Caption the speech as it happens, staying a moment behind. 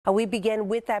We begin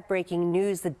with that breaking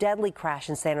news, the deadly crash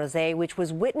in San Jose, which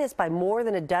was witnessed by more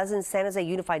than a dozen San Jose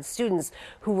Unified students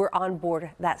who were on board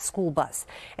that school bus.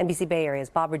 NBC Bay Area's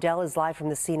Bob Redell is live from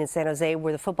the scene in San Jose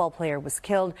where the football player was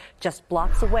killed just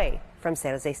blocks away from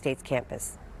San Jose State's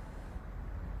campus.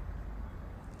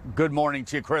 Good morning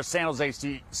to you, Chris. San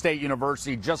Jose State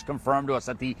University just confirmed to us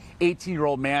that the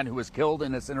 18-year-old man who was killed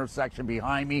in this intersection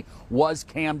behind me was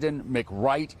Camden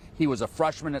McWright. He was a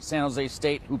freshman at San Jose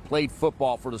State who played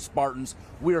football for the Spartans.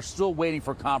 We are still waiting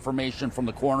for confirmation from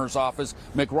the coroner's office.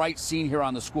 McWright seen here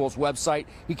on the school's website.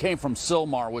 He came from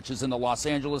Sylmar, which is in the Los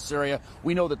Angeles area.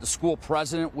 We know that the school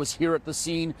president was here at the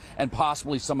scene and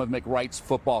possibly some of McWright's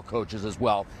football coaches as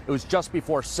well. It was just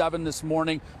before 7 this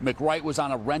morning. McWright was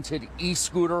on a rented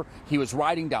e-scooter. He was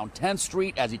riding down 10th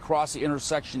Street as he crossed the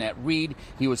intersection at Reed.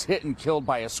 He was hit and killed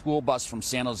by a school bus from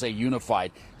San Jose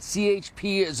Unified.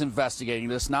 CHP is investigating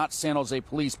this, not San Jose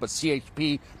Police, but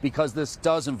CHP, because this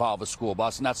does involve a school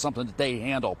bus, and that's something that they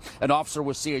handle. An officer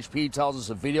with CHP tells us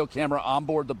a video camera on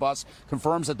board the bus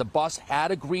confirms that the bus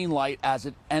had a green light as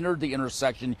it entered the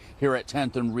intersection here at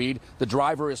 10th and Reed. The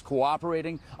driver is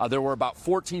cooperating. There were about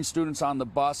 14 students on the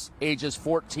bus, ages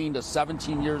 14 to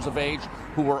 17 years of age,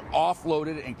 who were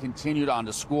offloaded and continued on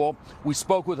to school. We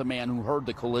spoke with a man who heard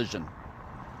the collision.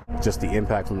 Just the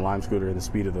impact from the Lime scooter and the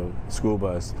speed of the school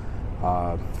bus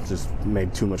just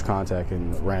made too much contact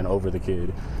and ran over the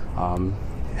kid.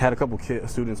 Had a couple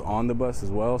students on the bus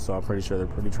as well, so I'm pretty sure they're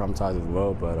pretty traumatized as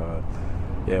well. But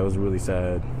yeah, it was a really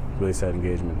sad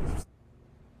engagement.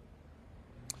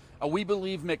 We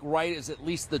believe McWright is at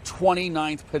least the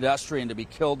 29th pedestrian to be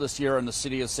killed this year in the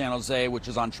city of San Jose, which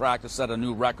is on track to set a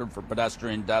new record for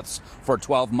pedestrian deaths for a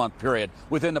 12-month period.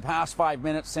 Within the past 5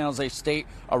 minutes, San Jose State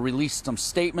released some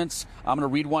statements. I'm going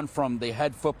to read one from the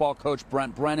head football coach,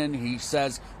 Brent Brennan. He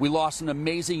says, "We lost an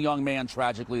amazing young man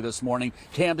tragically this morning.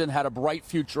 Camden had a bright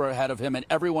future ahead of him, and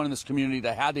everyone in this community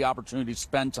that had the opportunity to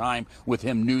spend time with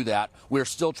him knew that. We're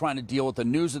still trying to deal with the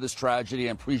news of this tragedy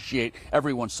and appreciate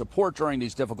everyone's support during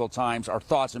these difficult times. Our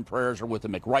thoughts and prayers are with the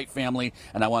McWright family,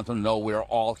 and I want them to know we're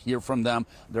all here from them."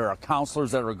 There are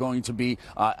counselors that are going to be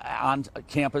on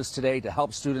campus today to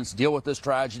help students deal with this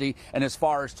tragedy. And as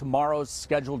far as tomorrow's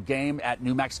scheduled game at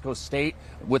New Mexico State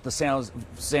with the San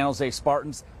Jose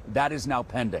Spartans, that is now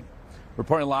pending.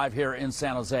 Reporting live here in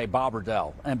San Jose, Bob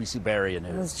Redell, NBC Bay Area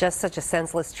News. It was just such a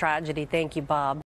senseless tragedy. Thank you, Bob.